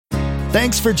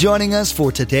Thanks for joining us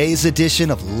for today's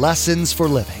edition of Lessons for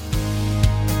Living.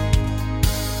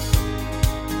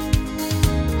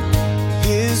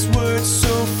 His word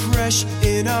so fresh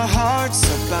in our hearts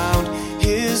abound.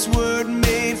 His word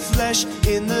made flesh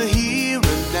in the here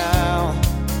and now.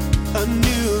 A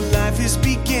new life is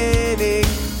beginning.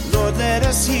 Lord, let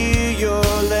us hear your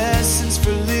lessons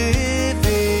for living.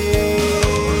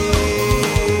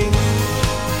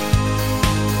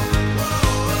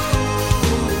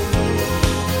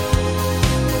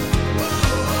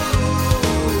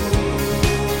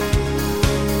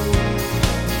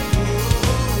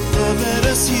 Lord, let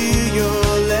us hear your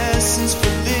lessons for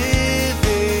living.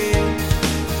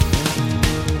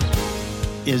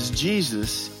 Is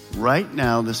Jesus right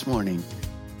now this morning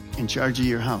in charge of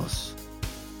your house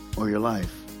or your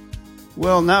life?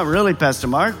 Well, not really, Pastor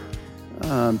Mark.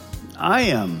 I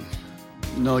am.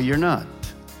 No, you're not.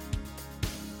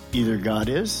 Either God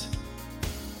is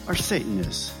or Satan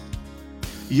is.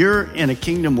 You're in a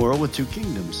kingdom world with two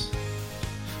kingdoms.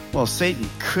 Well, Satan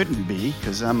couldn't be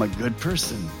because I'm a good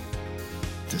person.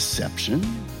 Deception?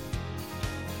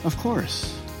 Of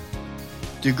course.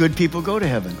 Do good people go to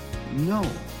heaven? No.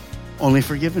 Only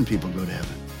forgiven people go to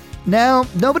heaven. Now,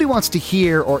 nobody wants to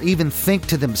hear or even think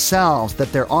to themselves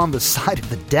that they're on the side of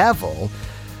the devil.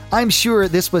 I'm sure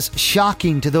this was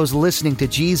shocking to those listening to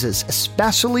Jesus,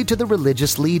 especially to the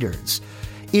religious leaders.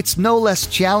 It's no less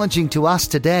challenging to us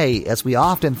today as we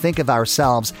often think of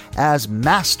ourselves as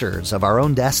masters of our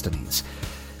own destinies.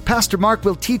 Pastor Mark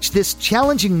will teach this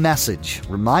challenging message,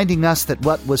 reminding us that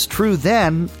what was true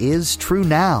then is true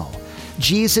now.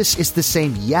 Jesus is the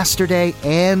same yesterday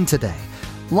and today.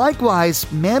 Likewise,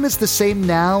 man is the same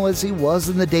now as he was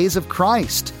in the days of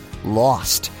Christ.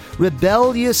 Lost,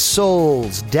 rebellious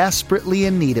souls desperately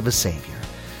in need of a Savior.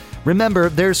 Remember,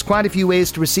 there's quite a few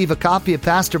ways to receive a copy of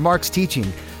Pastor Mark's teaching.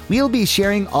 We'll be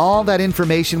sharing all that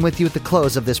information with you at the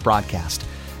close of this broadcast.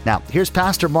 Now, here's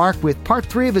Pastor Mark with part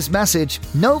 3 of his message,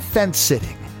 No Fence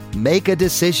Sitting. Make a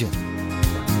decision.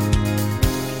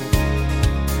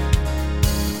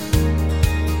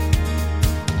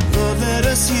 Lord, let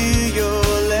us hear your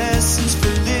lessons for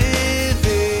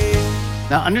living.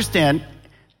 Now understand,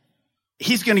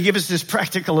 he's going to give us this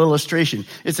practical illustration.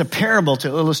 It's a parable to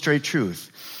illustrate truth.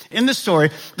 In the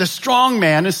story, the strong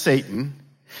man is Satan.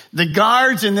 The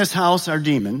guards in this house are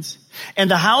demons. And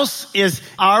the house is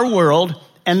our world.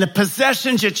 And the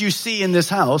possessions that you see in this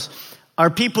house are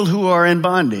people who are in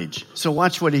bondage. So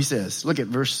watch what he says. Look at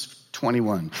verse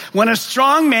 21. When a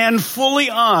strong man fully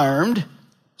armed,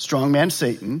 strong man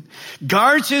Satan,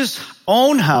 guards his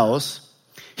own house,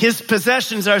 his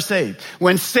possessions are saved.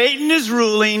 When Satan is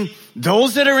ruling,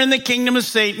 those that are in the kingdom of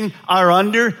Satan are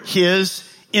under his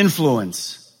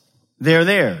influence. They're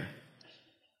there.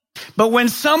 But when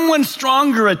someone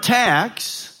stronger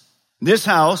attacks this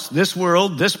house, this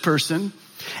world, this person,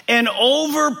 and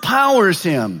overpowers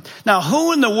him. Now,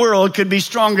 who in the world could be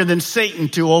stronger than Satan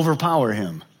to overpower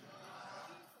him?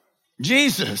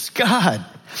 Jesus, God.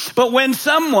 But when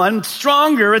someone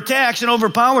stronger attacks and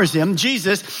overpowers him,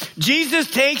 Jesus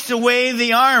takes away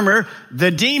the armor,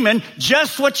 the demon,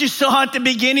 just what you saw at the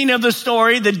beginning of the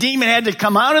story. The demon had to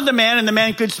come out of the man and the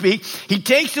man could speak. He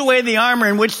takes away the armor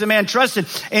in which the man trusted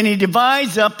and he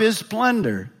divides up his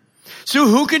plunder. So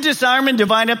who could disarm and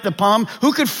divide up the palm?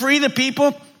 Who could free the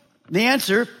people? The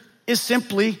answer is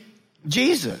simply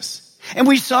Jesus. And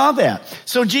we saw that.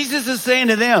 So Jesus is saying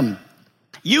to them,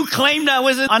 you claimed I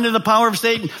was under the power of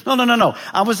Satan. No.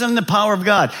 I was in the power of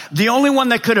God. The only one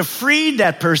that could have freed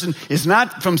that person is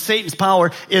not from Satan's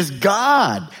power, is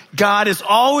God. God is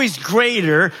always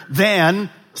greater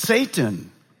than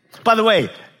Satan. By the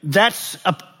way, that's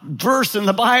a verse in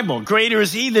the Bible. Greater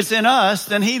is he that's in us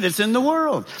than he that's in the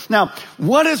world. Now,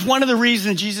 what is one of the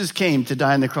reasons Jesus came to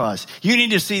die on the cross? You need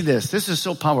to see this. This is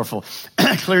so powerful.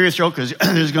 Clear your throat because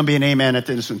there's going to be an amen at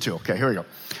this one too. Okay, here we go.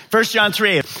 1 John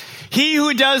 3. He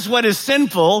who does what is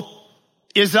sinful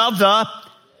is of the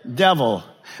devil,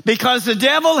 because the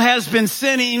devil has been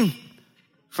sinning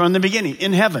from the beginning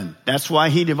in heaven. That's why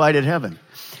he divided heaven.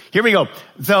 Here we go.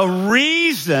 The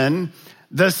reason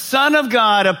the Son of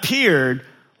God appeared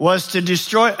was to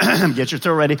destroy, get your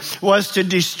throat ready, was to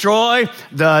destroy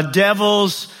the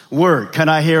devil's work. Can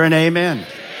I hear an amen? Amen.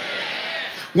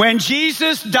 When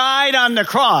Jesus died on the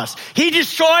cross, he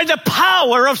destroyed the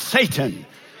power of Satan.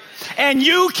 And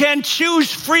you can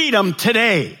choose freedom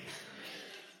today.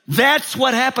 That's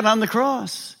what happened on the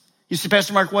cross. You say,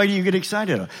 Pastor Mark, why do you get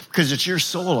excited? Because it's your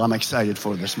soul I'm excited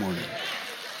for this morning.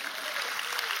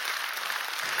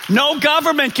 No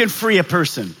government can free a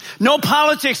person. No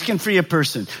politics can free a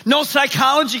person. No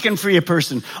psychology can free a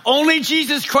person. Only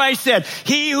Jesus Christ said,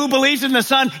 he who believes in the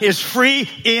Son is free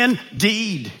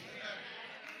indeed.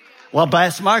 Well,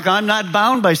 Pastor Mark, I'm not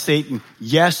bound by Satan.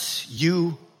 Yes,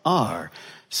 you are.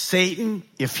 Satan,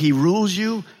 if he rules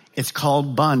you, it's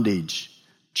called bondage.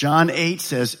 John 8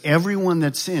 says, everyone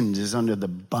that sins is under the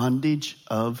bondage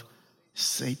of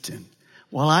Satan.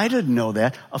 Well, I didn't know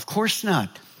that. Of course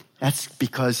not. That's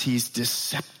because he's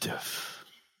deceptive.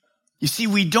 You see,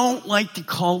 we don't like to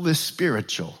call this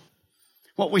spiritual.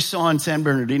 What we saw in San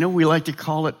Bernardino, we like to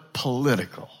call it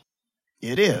political.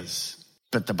 It is,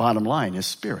 but the bottom line is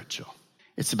spiritual.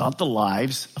 It's about the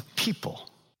lives of people,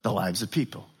 the lives of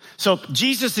people. So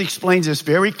Jesus explains this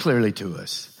very clearly to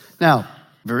us. Now,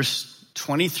 verse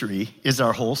 23 is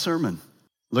our whole sermon.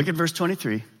 Look at verse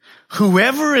 23.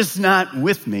 Whoever is not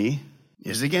with me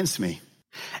is against me.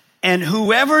 And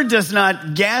whoever does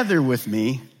not gather with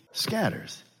me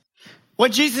scatters.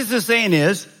 What Jesus is saying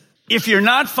is, if you're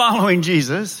not following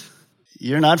Jesus,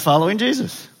 you're not following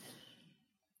Jesus.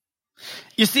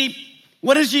 You see,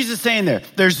 what is Jesus saying there?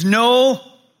 There's no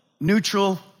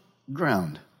neutral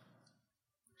ground.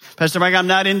 Pastor Mike, I'm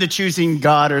not into choosing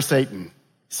God or Satan.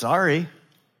 Sorry.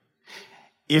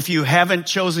 If you haven't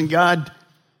chosen God,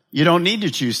 you don't need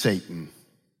to choose Satan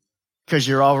because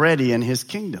you're already in his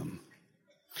kingdom.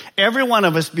 Every one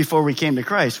of us, before we came to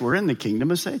Christ, were in the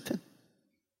kingdom of Satan.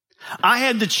 I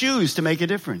had to choose to make a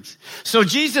difference. So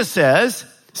Jesus says,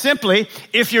 simply,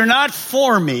 if you're not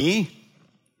for me,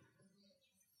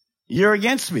 you're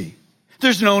against me.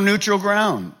 There's no neutral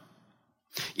ground.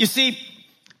 You see,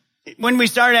 when we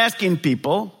start asking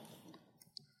people,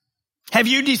 have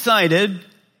you decided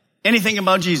anything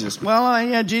about Jesus? Well,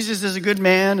 yeah, Jesus is a good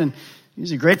man and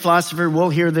he's a great philosopher. We'll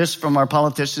hear this from our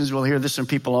politicians. We'll hear this from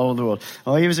people all over the world.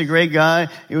 Oh, he was a great guy.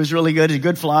 He was really good. He's a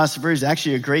good philosopher. He's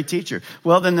actually a great teacher.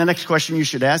 Well, then the next question you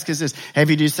should ask is this. Have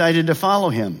you decided to follow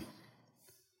him?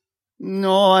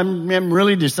 No, I'm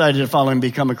really decided to follow him and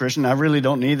become a Christian. I really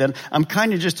don't need that. I'm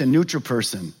kind of just a neutral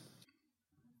person.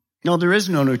 No, there is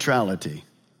no neutrality.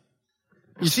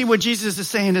 You see, what Jesus is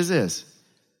saying is this.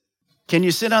 Can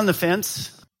you sit on the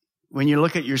fence when you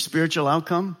look at your spiritual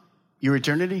outcome, your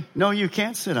eternity? No, you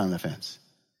can't sit on the fence.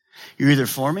 You're either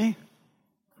for me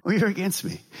or you're against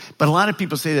me. But a lot of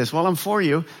people say this, well, I'm for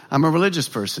you. I'm a religious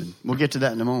person. We'll get to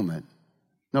that in a moment.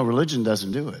 No, religion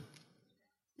doesn't do it.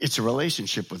 It's a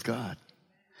relationship with God.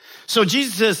 So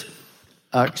Jesus says,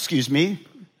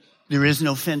 there is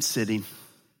no fence sitting.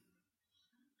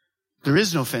 There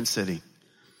is no fence sitting.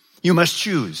 You must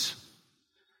choose.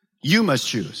 You must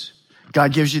choose.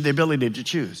 God gives you the ability to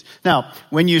choose. Now,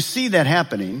 when you see that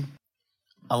happening,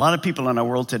 a lot of people in our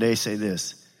world today say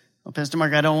this, well, Pastor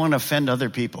Mark, I don't want to offend other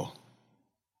people.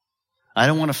 I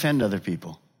don't want to offend other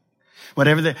people.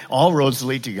 All roads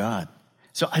lead to God.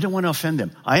 So I don't want to offend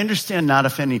them. I understand not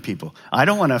offending people. I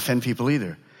don't want to offend people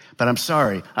either. But I'm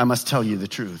sorry, I must tell you the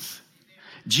truth.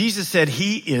 Jesus said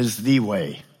he is the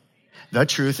way, the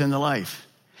truth, and the life.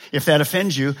 If that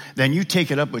offends you, then you take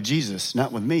it up with Jesus,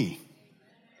 not with me.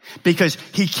 Because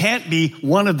he can't be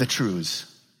one of the truths.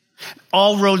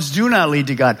 All roads do not lead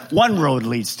to God. One road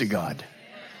leads to God.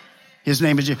 His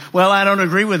name is Jesus. Well, I don't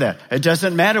agree with that. It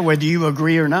doesn't matter whether you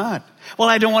agree or not. Well,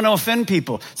 I don't want to offend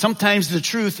people. Sometimes the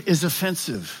truth is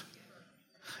offensive.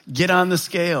 Get on the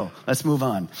scale. Let's move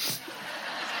on.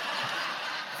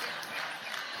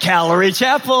 Calvary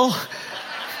Chapel.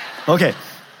 Okay.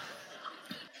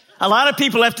 A lot of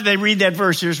people, after they read that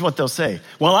verse, here's what they'll say.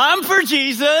 Well, I'm for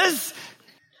Jesus.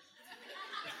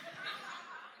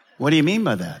 What do you mean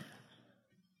by that?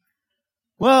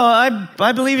 Well,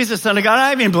 I believe he's the Son of God.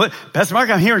 I even believe, Pastor Mark,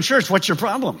 I'm here in church. What's your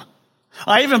problem?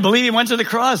 I even believe he went to the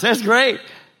cross. That's great.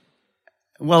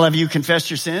 Well, have you confessed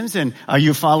your sins and are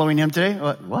you following him today?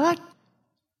 What?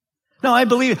 No, I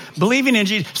believing in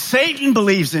Jesus. Satan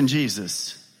believes in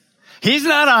Jesus. He's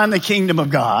not on the kingdom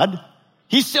of God.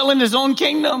 He's still in his own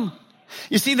kingdom.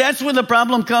 You see, that's where the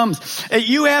problem comes.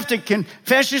 You have to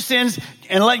confess your sins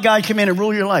and let God come in and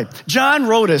rule your life. John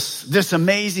wrote us this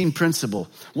amazing principle.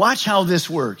 Watch how this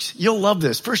works. You'll love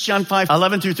this. 1 John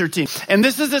 5:11-13. And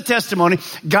this is a testimony.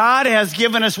 God has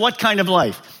given us what kind of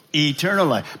life? Eternal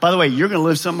life. By the way, you're going to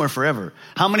live somewhere forever.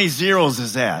 How many zeros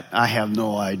is that? I have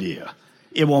no idea.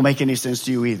 It won't make any sense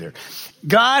to you either.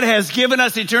 God has given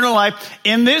us eternal life.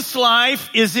 And this life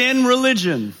is in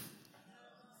religion.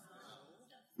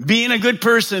 Being a good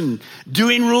person,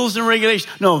 doing rules and regulations.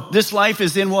 No, this life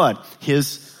is in what?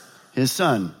 His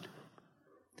Son.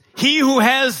 He who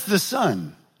has the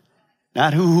Son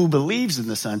Not who believes in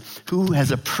the Son, who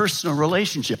has a personal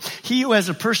relationship. He who has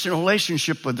a personal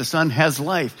relationship with the Son has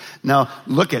life. Now,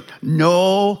 look at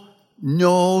no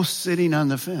sitting on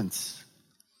the fence.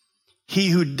 He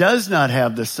who does not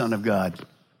have the Son of God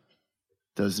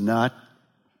does not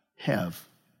have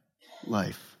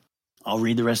life. I'll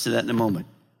read the rest of that in a moment.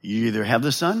 You either have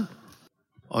the Son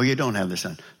or you don't have the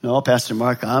Son. No, Pastor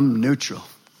Mark, I'm neutral.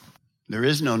 There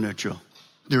is no neutral.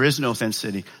 There is no fence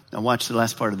city. Now watch the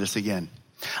last part of this again.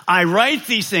 I write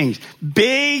these things.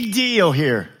 Big deal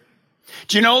here.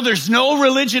 Do you know there's no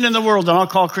religion in the world, and I'll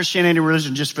call Christianity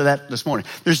religion just for that this morning.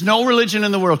 There's no religion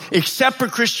in the world except for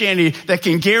Christianity that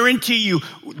can guarantee you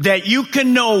that you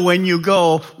can know when you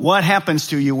go what happens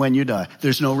to you when you die.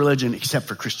 There's no religion except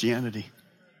for Christianity.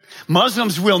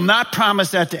 Muslims will not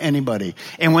promise that to anybody.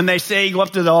 And when they say go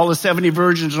up to all the 70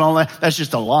 virgins and all that, that's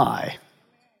just a lie.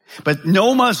 But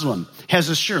no Muslim has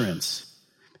assurance.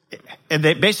 And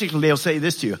they'll say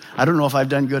this to you. I don't know if I've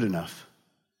done good enough.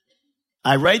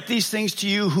 I write these things to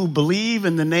you who believe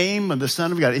in the name of the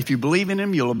Son of God. If you believe in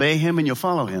him, you'll obey him and you'll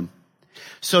follow him.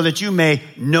 So that you may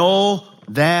know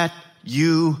that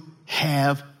you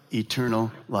have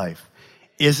eternal life.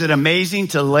 Is it amazing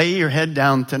to lay your head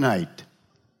down tonight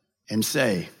and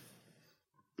say,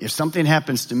 if something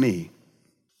happens to me,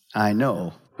 I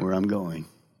know where I'm going?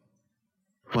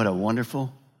 What a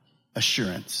wonderful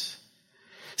assurance.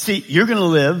 See, you're going to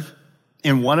live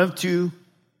in one of two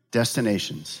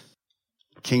destinations.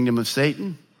 Kingdom of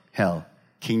Satan, hell.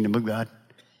 Kingdom of God,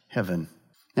 heaven.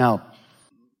 Now,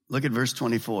 look at verse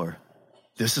 24.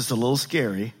 This is a little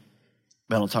scary,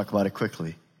 but I'll talk about it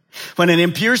quickly. When an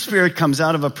impure spirit comes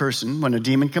out of a person, when a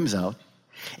demon comes out,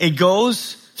 it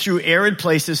goes through arid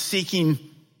places seeking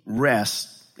rest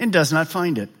and does not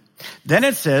find it. Then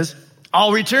it says,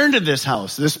 I'll return to this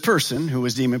house, this person who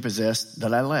was demon-possessed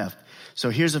that I left. So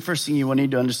here's the first thing you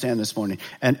need to understand this morning.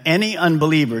 And any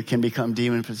unbeliever can become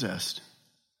demon-possessed.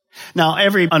 Now,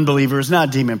 every unbeliever is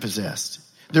not demon-possessed.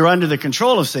 They're under the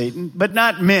control of Satan, but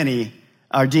not many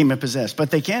are demon-possessed, but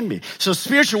they can be. So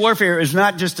spiritual warfare is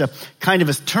not just a kind of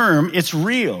a term, it's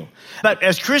real. But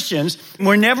as Christians,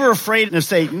 we're never afraid of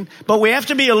Satan, but we have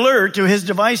to be alert to his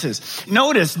devices.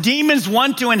 Notice, demons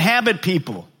want to inhabit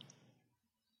people.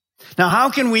 Now, how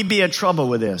can we be in trouble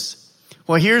with this?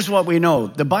 Well, here's what we know.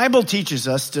 The Bible teaches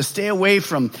us to stay away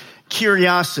from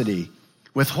curiosity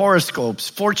with horoscopes,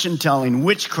 fortune-telling,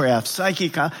 witchcraft,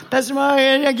 psychic. Pastor Mark,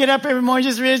 I get up every morning,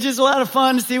 it's just a lot of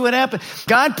fun to see what happens.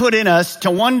 God put in us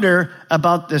to wonder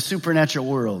about the supernatural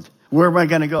world. Where am I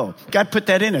going to go? God put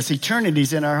that in us.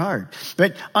 Eternity's in our heart.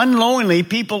 But unknowingly,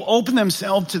 people open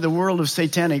themselves to the world of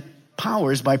satanic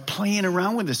powers by playing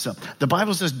around with this stuff. The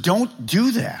Bible says don't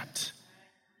do that.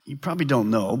 You probably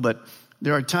don't know, but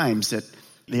there are times that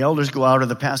the elders go out or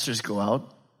the pastors go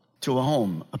out to a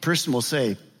home. A person will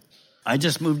say, I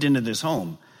just moved into this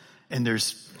home, and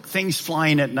there's things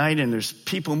flying at night, and there's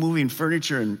people moving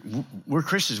furniture, and we're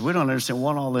Christians. We don't understand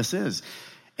what all this is.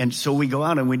 And so we go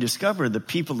out and we discover the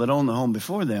people that owned the home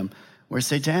before them were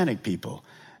satanic people.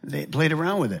 They played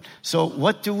around with it. So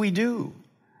what do? We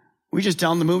just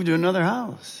tell them to move to another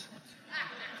house.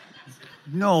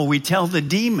 No, we tell the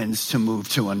demons to move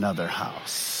to another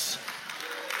house.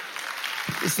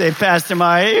 You say, Pastor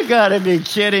Maya, you got to be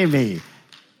kidding me.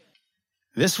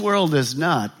 This world is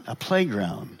not a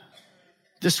playground.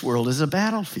 This world is a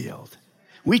battlefield.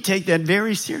 We take that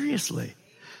very seriously.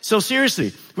 So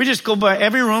seriously, we just go by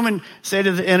every room and say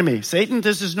to the enemy, Satan,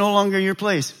 this is no longer your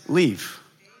place. Leave.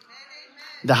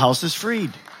 The house is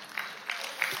freed.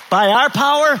 By our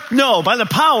power? No, by the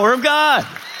power of God.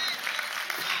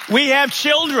 We have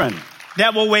children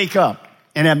that will wake up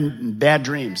and have bad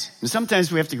dreams. And sometimes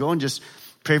we have to go and just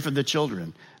pray for the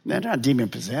children. They're not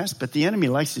demon-possessed, but the enemy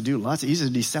likes to do lots. He's a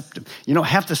deceptive. You know,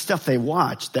 half the stuff they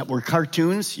watch that were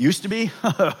cartoons used to be,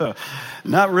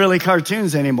 not really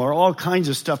cartoons anymore. All kinds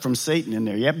of stuff from Satan in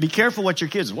there. You have to be careful what your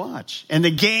kids watch. And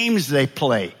the games they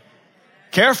play.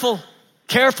 Careful,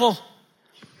 careful.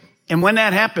 And when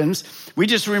that happens, we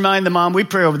just remind the mom, we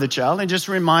pray over the child and just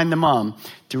remind the mom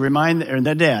or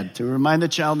the dad to remind the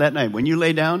child that night. When you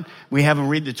lay down, we have them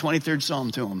read the 23rd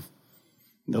Psalm to him.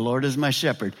 The Lord is my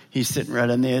shepherd. He's sitting right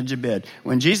on the edge of bed.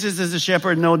 When Jesus is the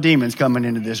shepherd, no demons coming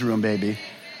into this room, baby.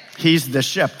 He's the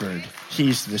shepherd.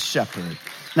 He's the shepherd.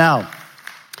 Now,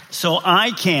 so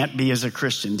I can't be, as a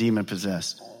Christian,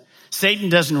 demon-possessed. Satan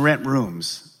doesn't rent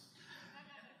rooms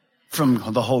from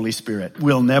the Holy Spirit.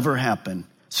 Will never happen.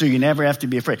 So you never have to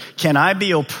be afraid. Can I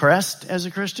be oppressed as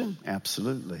a Christian?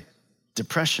 Absolutely.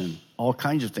 Depression, all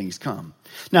kinds of things come.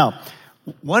 Now,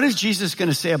 what is Jesus going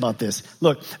to say about this?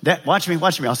 Look, watch me.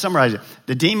 I'll summarize it.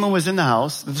 The demon was in the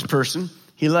house, this person.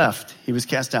 He left. He was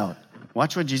cast out.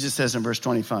 Watch what Jesus says in verse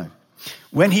 25.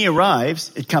 When he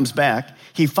arrives, it comes back,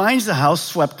 he finds the house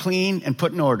swept clean and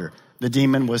put in order. The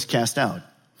demon was cast out.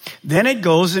 Then it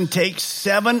goes and takes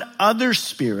 7 other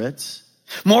spirits,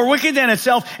 more wicked than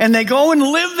itself, and they go and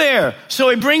live there. So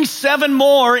he brings 7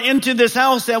 more into this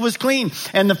house that was clean.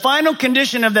 And the final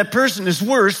condition of that person is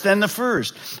worse than the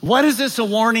first. What is this a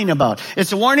warning about?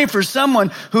 It's a warning for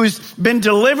someone who's been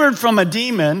delivered from a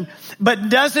demon, but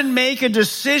doesn't make a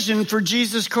decision for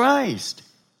Jesus Christ.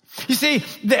 You see,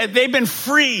 they've been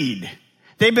freed.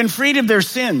 They've been freed of their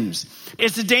sins.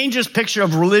 It's a dangerous picture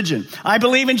of religion. I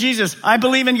believe in Jesus. I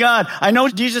believe in God. I know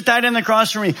Jesus died on the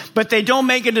cross for me, but they don't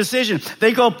make a decision.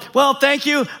 They go, well, thank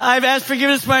you. I've asked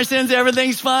forgiveness for my sins.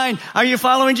 Everything's fine. Are you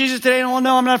following Jesus today? Well,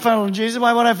 no, I'm not following Jesus.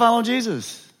 Why would I follow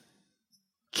Jesus?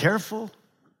 Careful.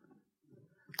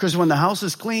 Because when the house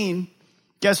is clean,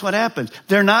 guess what happens?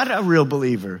 They're not a real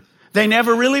believer. They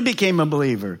never really became a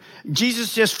believer.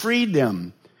 Jesus just freed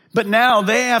them. But now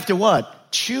they have to what?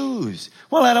 Choose.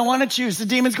 Well, I don't want to choose. The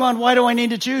demon's gone. Why do I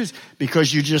need to choose?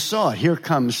 Because you just saw it. Here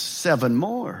comes 7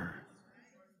 more.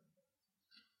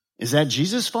 Is that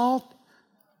Jesus' fault?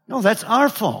 No, that's our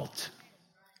fault.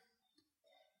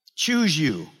 Choose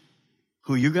you.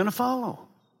 Who are you going to follow?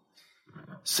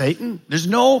 Satan? There's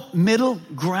no middle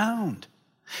ground.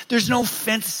 There's no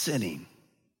fence sitting.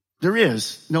 There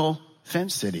is no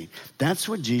fence sitting. That's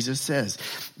what Jesus says.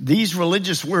 These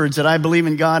religious words that I believe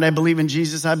in God, I believe in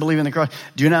Jesus, I believe in the cross,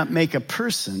 do not make a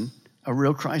person a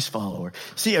real Christ follower.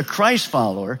 See, a Christ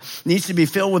follower needs to be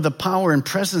filled with the power and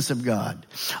presence of God.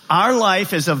 Our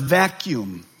life is a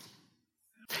vacuum.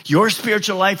 Your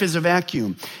spiritual life is a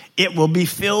vacuum. It will be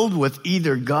filled with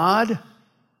either God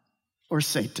or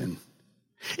Satan.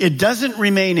 It doesn't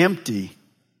remain empty.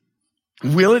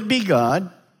 Will it be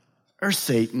God or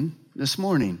Satan this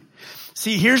morning?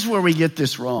 See, here's where we get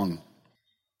this wrong.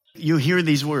 You hear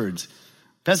these words.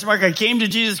 Pastor Mark, I came to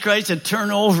Jesus Christ to turn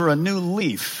over a new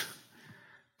leaf.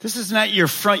 This is not your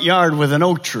front yard with an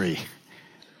oak tree.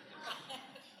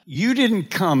 You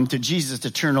didn't come to Jesus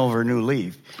to turn over a new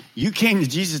leaf. You came to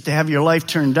Jesus to have your life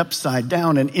turned upside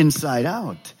down and inside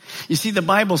out. You see, the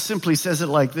Bible simply says it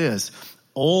like this.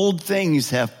 Old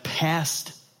things have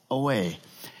passed away,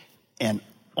 and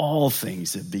all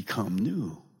things have become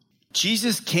new.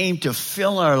 Jesus came to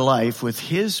fill our life with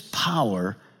his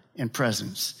power and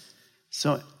presence.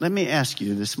 So let me ask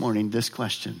you this morning this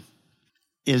question.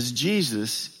 Is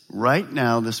Jesus right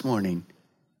now this morning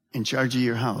in charge of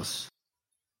your house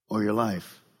or your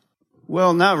life?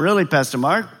 Well, not really, Pastor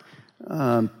Mark.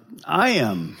 I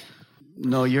am.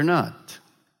 No, you're not.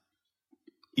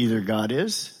 Either God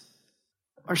is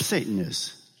or Satan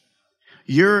is.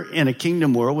 You're in a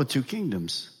kingdom world with 2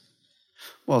 kingdoms.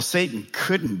 Well, Satan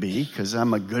couldn't be because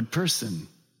I'm a good person.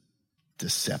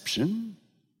 Deception?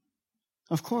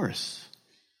 Of course.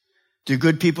 Do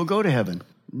good people go to heaven?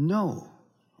 No.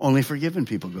 Only forgiven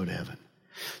people go to heaven.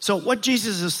 So what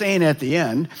Jesus is saying at the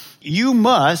end, you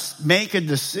must make a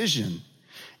decision.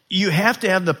 You have to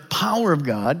have the power of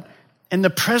God and the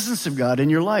presence of God in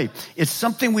your life. It's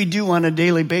something we do on a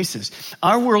daily basis.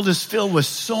 Our world is filled with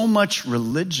so much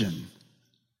religion.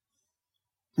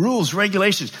 Rules,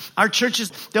 regulations. Our churches,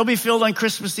 they'll be filled on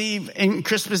Christmas Eve and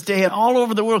Christmas Day and all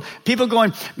over the world. People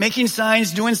going, making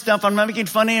signs, doing stuff. I'm not making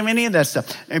fun of any of that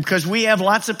stuff. Because we have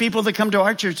lots of people that come to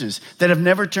our churches that have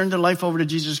never turned their life over to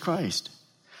Jesus Christ.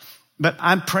 But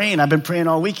I'm praying. I've been praying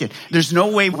all weekend. There's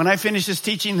no way when I finish this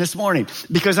teaching this morning,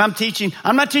 because I'm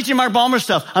not teaching Mark Balmer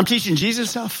stuff. I'm teaching Jesus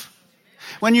stuff.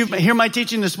 When you hear my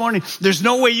teaching this morning, there's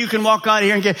no way you can walk out of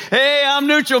here and get, hey, I'm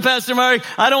neutral, Pastor Mark.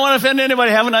 I don't want to offend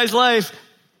anybody. Have a nice life.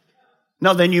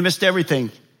 No, then you missed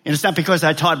everything. And it's not because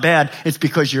I taught bad. It's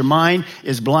because your mind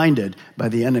is blinded by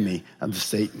the enemy of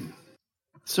Satan.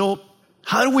 So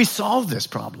how do we solve this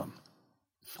problem?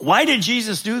 Why did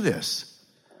Jesus do this?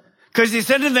 Because he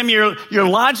said to them, your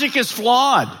logic is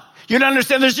flawed. You don't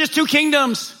understand. There's just 2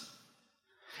 kingdoms.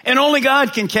 And only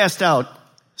God can cast out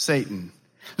Satan.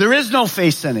 There is no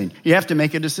face setting. You have to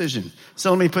make a decision. So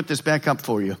let me put this back up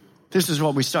for you. This is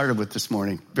what we started with this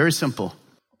morning. Very simple.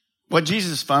 What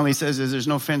Jesus finally says is there's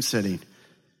no fence sitting.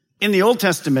 In the Old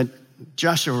Testament,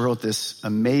 Joshua wrote this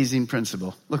amazing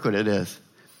principle. Look what it is.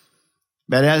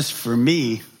 But as for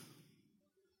me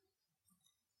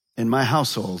and my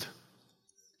household,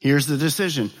 here's the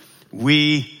decision.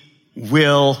 We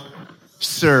will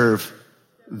serve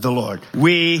the Lord.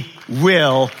 We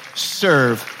will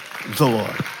serve the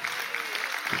Lord.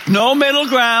 No middle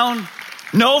ground,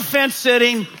 no fence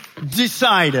sitting,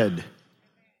 decided.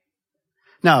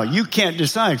 Now, you can't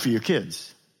decide for your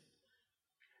kids,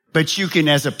 but you can,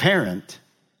 as a parent,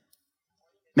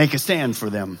 make a stand for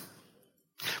them.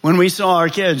 When we saw our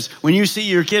kids, when you see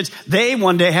your kids, they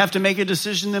one day have to make a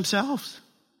decision themselves.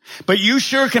 But you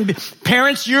sure can be.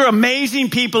 Parents, you're amazing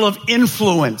people of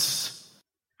influence.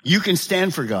 You can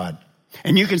stand for God.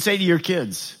 And you can say to your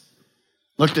kids,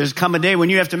 look, there's come a day when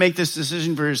you have to make this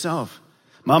decision for yourself.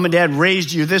 Mom and dad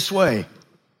raised you this way.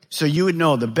 So you would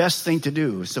know the best thing to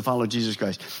do is to follow Jesus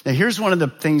Christ. Now here's one of the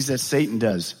things that Satan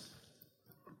does.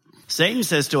 Satan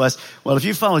says to us, well, if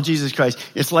you follow Jesus Christ,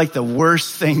 it's like the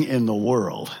worst thing in the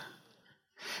world.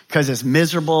 Because it's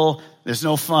miserable, there's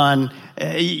no fun,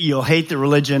 you'll hate the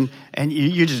religion, and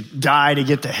you just die to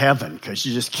get to heaven because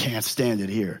you just can't stand it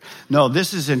here. No,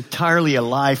 this is entirely a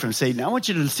lie from Satan. I want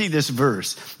you to see this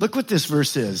verse. Look what this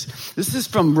verse is. This is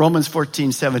from Romans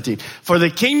 14:17. For the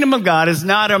kingdom of God is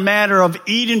not a matter of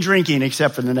eating and drinking,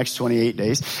 except for the next 28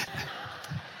 days,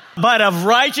 but of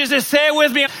righteousness, say it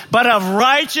with me, but of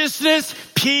righteousness,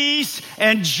 peace,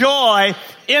 and joy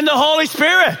in the Holy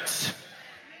Spirit.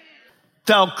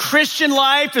 The Christian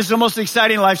life is the most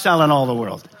exciting lifestyle in all the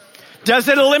world. Does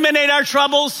it eliminate our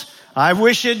troubles? I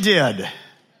wish it did.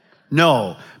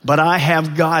 No, but I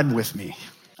have God with me.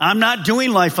 I'm not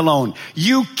doing life alone.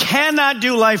 You cannot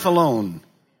do life alone.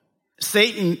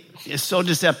 Satan is so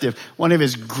deceptive. One of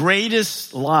his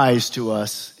greatest lies to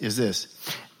us is this.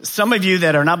 Some of you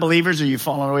that are not believers or you've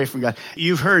fallen away from God,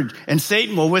 you've heard, and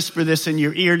Satan will whisper this in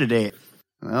your ear today.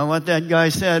 Well, what that guy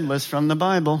said was from the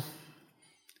Bible.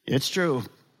 It's true.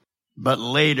 But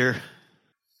later,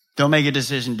 don't make a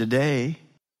decision today.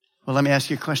 Well, let me ask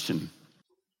you a question.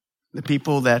 The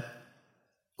people that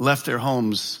left their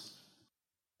homes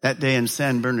that day in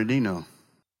San Bernardino,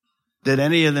 did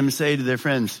any of them say to their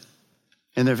friends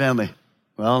and their family,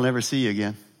 well, I'll never see you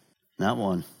again? Not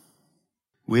one.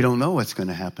 We don't know what's going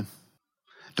to happen.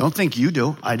 Don't think you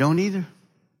do. I don't either.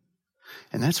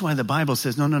 And that's why the Bible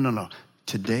says, no.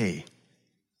 Today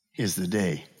is the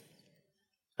day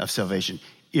of salvation.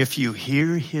 If you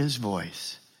hear his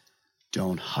voice,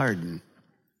 don't harden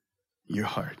your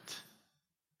heart.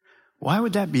 Why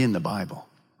would that be in the Bible?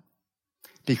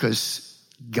 Because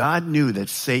God knew that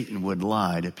Satan would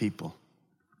lie to people.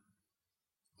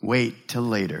 Wait till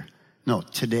later. No,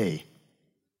 today.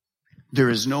 There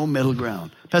is no middle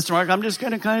ground. Pastor Mark, I'm just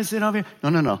going to kind of sit over here.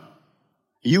 No.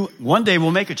 You one day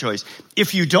will make a choice.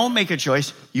 If you don't make a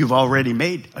choice, you've already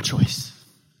made a choice.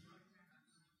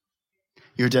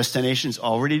 Your destination's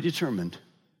already determined.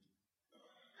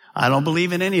 I don't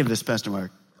believe in any of this, Pastor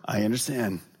Mark. I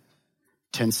understand.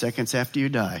 10 seconds after you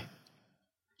die,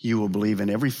 you will believe in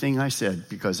everything I said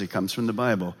because it comes from the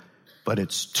Bible, but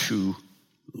it's too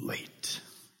late.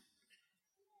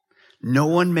 No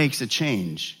one makes a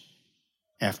change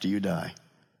after you die.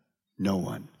 No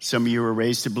one. Some of you were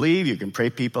raised to believe you can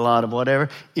pray people out of whatever.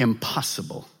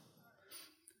 Impossible.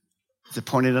 It's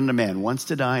appointed unto man once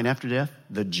to die, and after death,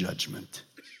 the judgment.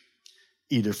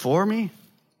 Either for me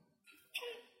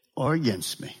or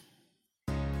against me.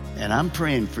 And I'm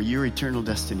praying for your eternal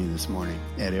destiny this morning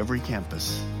at every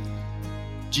campus.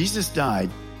 Jesus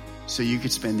died so you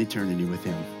could spend eternity with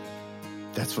him.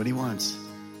 That's what he wants.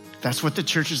 That's what the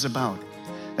church is about.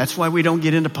 That's why we don't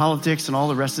get into politics and all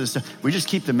the rest of this stuff. We just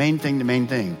keep the main thing the main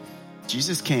thing.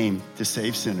 Jesus came to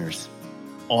save sinners.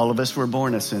 All of us were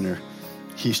born a sinner.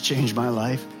 He's changed my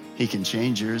life. He can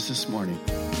change yours this morning.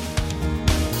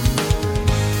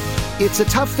 It's a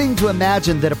tough thing to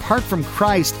imagine that apart from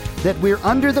Christ, that we're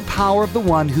under the power of the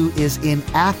one who is in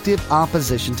active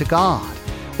opposition to God.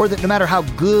 Or that no matter how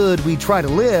good we try to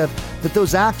live, that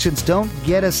those actions don't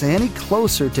get us any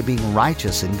closer to being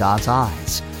righteous in God's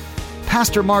eyes.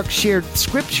 Pastor Mark shared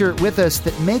scripture with us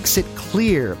that makes it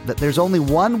clear that there's only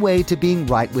one way to being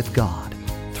right with God,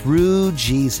 through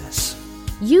Jesus.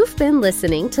 You've been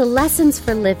listening to Lessons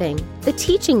for Living, the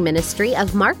teaching ministry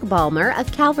of Mark Balmer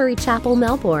of Calvary Chapel,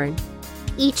 Melbourne.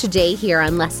 Each day here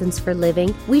on Lessons for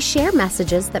Living, we share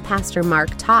messages that Pastor Mark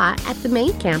taught at the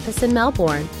main campus in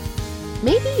Melbourne.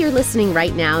 Maybe you're listening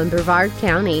right now in Brevard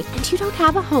County and you don't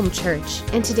have a home church,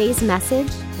 and today's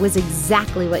message was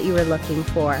exactly what you were looking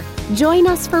for. Join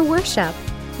us for worship.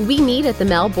 We meet at the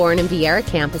Melbourne and Viera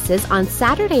campuses on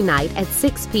Saturday night at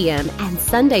 6 p.m. and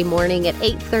Sunday morning at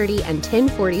 8:30 and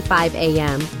 10:45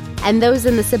 a.m. And those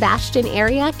in the Sebastian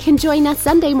area can join us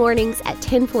Sunday mornings at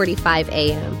 10:45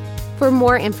 a.m. For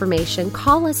more information,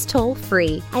 call us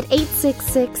toll-free at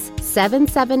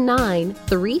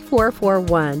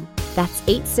 866-779-3441. That's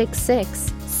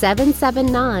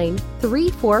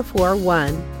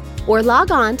 866-779-3441. Or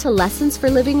log on to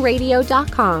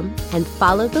lessonsforlivingradio.com and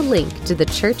follow the link to the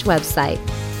church website.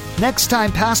 Next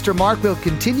time, Pastor Mark will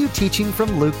continue teaching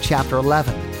from Luke chapter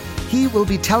 11. he will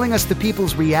be telling us the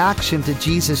people's reaction to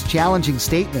Jesus' challenging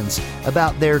statements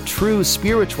about their true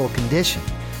spiritual condition.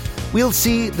 We'll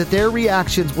see that their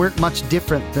reactions weren't much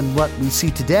different than what we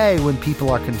see today when people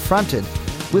are confronted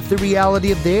with the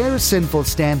reality of their sinful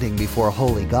standing before a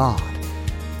holy God.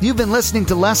 You've been listening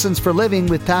to Lessons for Living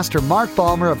with Pastor Mark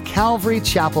Balmer of Calvary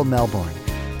Chapel, Melbourne.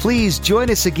 Please join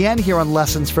us again here on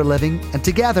Lessons for Living, and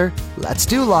together, let's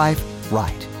do life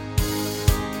right.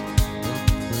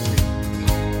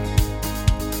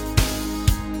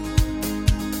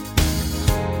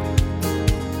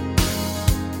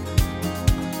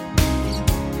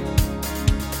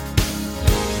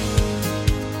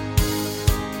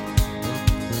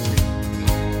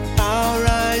 Our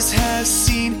eyes have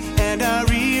seen and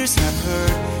our ears have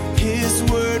heard His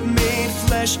word made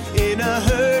flesh in a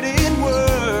hurting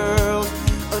world.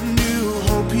 A new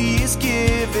hope He is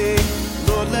giving.